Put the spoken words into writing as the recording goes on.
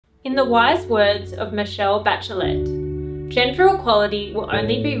In the wise words of Michelle Bachelet, gender equality will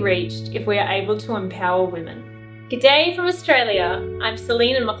only be reached if we are able to empower women. G'day from Australia, I'm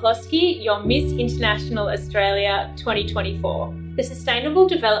Selina McCloskey, your Miss International Australia 2024. The Sustainable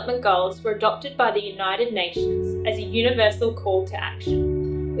Development Goals were adopted by the United Nations as a universal call to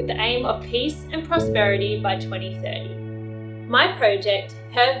action, with the aim of peace and prosperity by 2030. My project,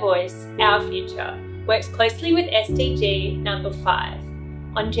 Her Voice, Our Future, works closely with SDG number 5,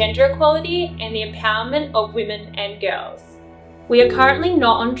 on gender equality and the empowerment of women and girls. We are currently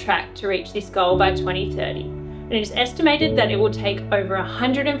not on track to reach this goal by 2030, and it is estimated that it will take over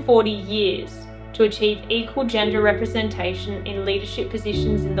 140 years to achieve equal gender representation in leadership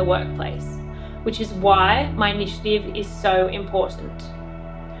positions in the workplace, which is why my initiative is so important.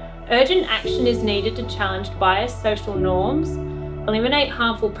 Urgent action is needed to challenge biased social norms, eliminate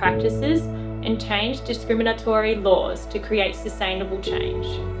harmful practices, and change discriminatory laws to create sustainable change.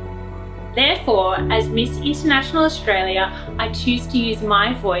 Therefore, as Miss International Australia, I choose to use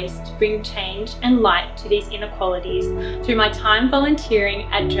my voice to bring change and light to these inequalities through my time volunteering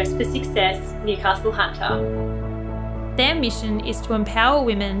at Dress for Success, Newcastle Hunter. Their mission is to empower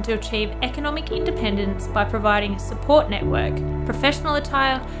women to achieve economic independence by providing a support network, professional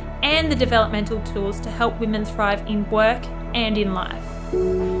attire, and the developmental tools to help women thrive in work and in life.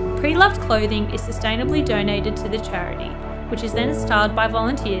 Pre-loved clothing is sustainably donated to the charity, which is then styled by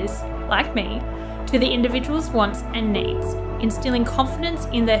volunteers, like me, to the individual's wants and needs, instilling confidence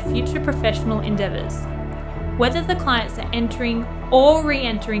in their future professional endeavours. Whether the clients are entering or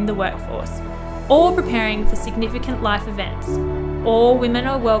re-entering the workforce, or preparing for significant life events, all women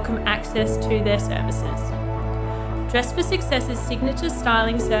are welcome access to their services. Dress for Success's signature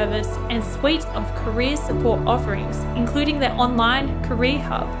styling service and suite of career support offerings, including their online career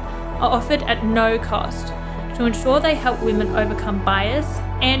hub, are offered at no cost to ensure they help women overcome bias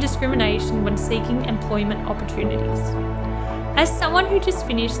and discrimination when seeking employment opportunities. As someone who just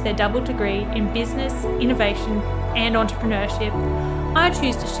finished their double degree in business, innovation, and entrepreneurship, I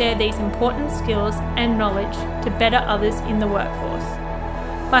choose to share these important skills and knowledge to better others in the workforce.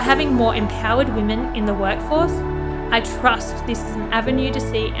 By having more empowered women in the workforce, I trust this is an avenue to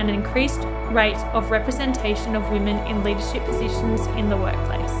see an increased rate of representation of women in leadership positions in the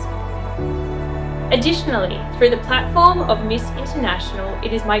workplace. Additionally, through the platform of Miss International,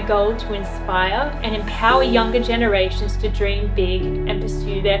 it is my goal to inspire and empower younger generations to dream big and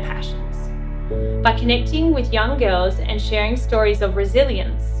pursue their passions. By connecting with young girls and sharing stories of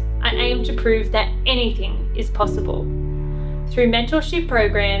resilience, I aim to prove that anything is possible. Through mentorship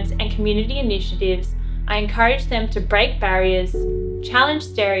programs and community initiatives, I encourage them to break barriers, challenge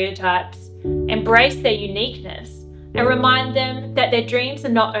stereotypes, embrace their uniqueness, and remind them that their dreams are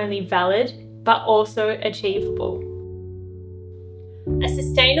not only valid, but also achievable. A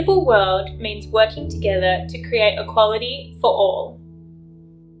sustainable world means working together to create equality for all.